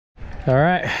All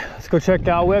right, let's go check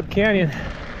out WEBB Canyon.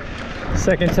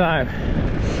 Second time.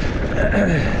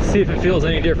 See if it feels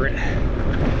any different.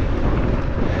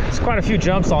 There's quite a few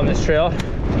jumps on this trail.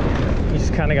 You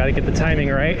just kind of got to get the timing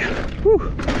right.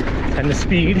 Whew. And the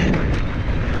speed.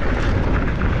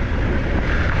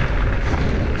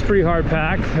 It's pretty hard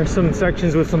packed. There's some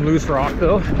sections with some loose rock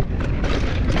though.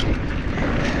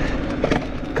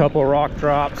 Couple rock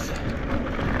drops.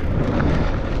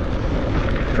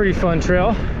 Pretty fun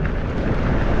trail.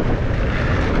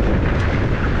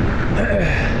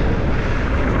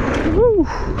 Woo.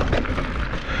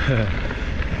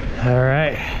 All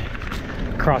right,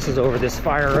 crosses over this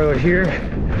fire road here.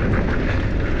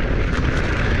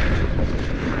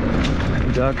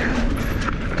 Duck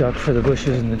for the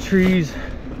bushes and the trees.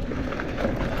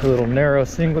 A little narrow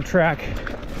single track.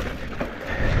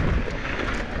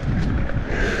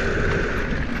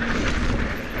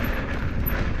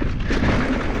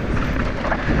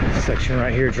 Section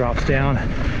right here drops down.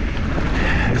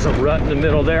 There's a rut in the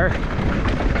middle there.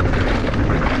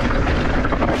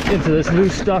 Into this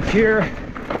loose stuff here.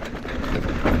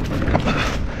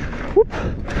 Whoop.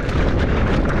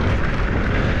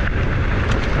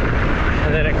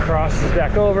 And then it crosses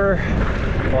back over.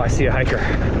 Oh, I see a hiker.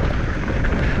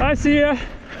 I see ya.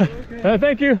 Okay.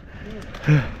 Thank you.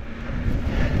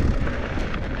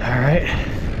 All right.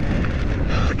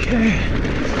 Okay.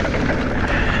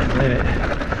 And then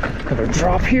another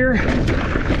drop here.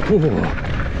 Ooh,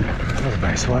 that was a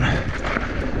nice one.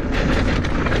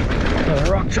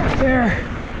 Another rock drop there.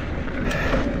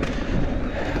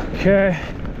 Okay.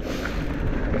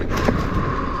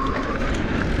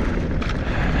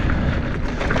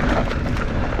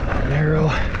 Narrow.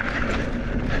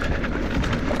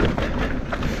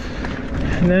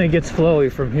 And then it gets flowy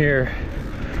from here.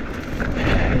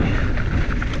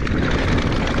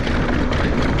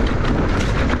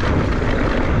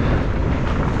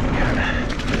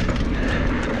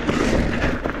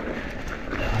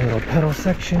 Little pedal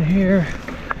section here.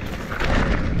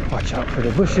 Watch out for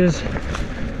the bushes.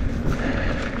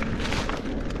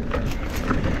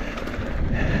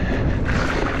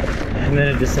 And then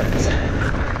it descends.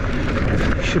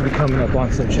 Should be coming up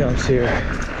on some jumps here.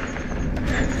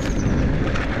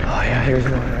 Oh yeah, here's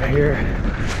one right here.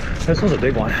 This was a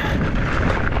big one.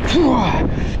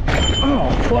 Oh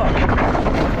fuck.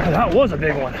 That was a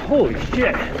big one. Holy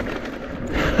shit.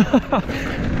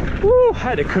 Woo,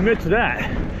 had to commit to that.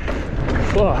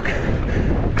 Fuck.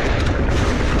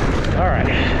 All right.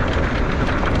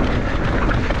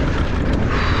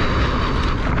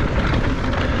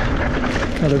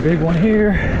 Another big one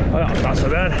here. Oh, not so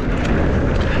bad.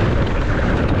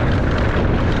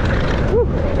 Woo.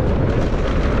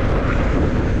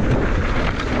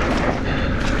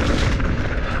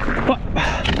 Oh,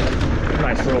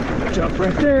 nice little jump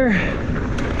right there.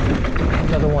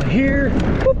 Another one here.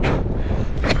 Whoop.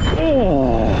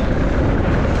 Oh,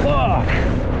 fuck.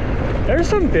 There's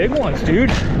some big ones,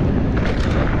 dude.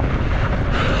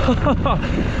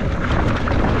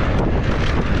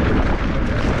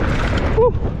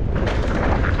 Woo.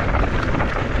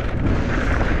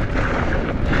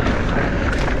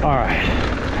 All right.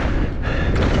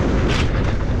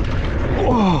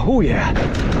 Oh, yeah.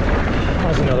 That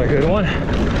was another good one.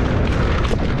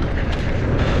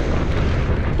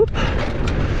 Whoop.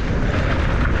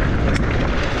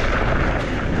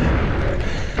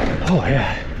 Oh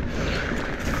yeah.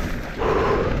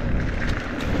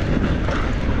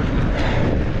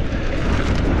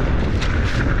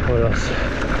 What else?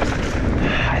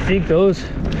 I think those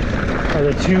are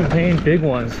the two main big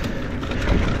ones.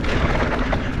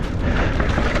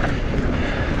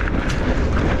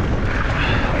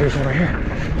 Here's one right here.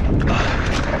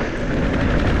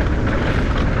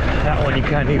 That one you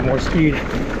kind of need more speed.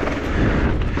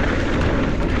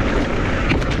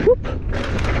 Whoop.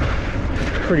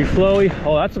 Pretty flowy.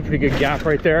 Oh, that's a pretty good gap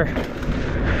right there.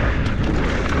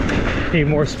 Need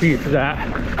more speed for that.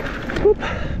 Whoop.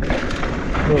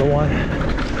 Little one.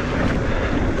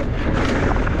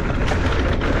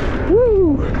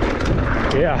 Woo.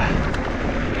 Yeah.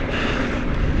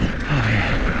 Oh,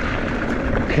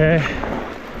 yeah. Okay.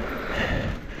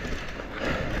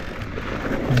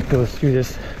 It goes through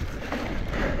this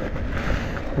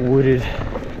wooded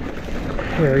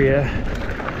area.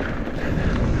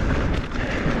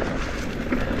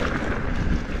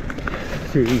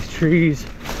 Through these trees.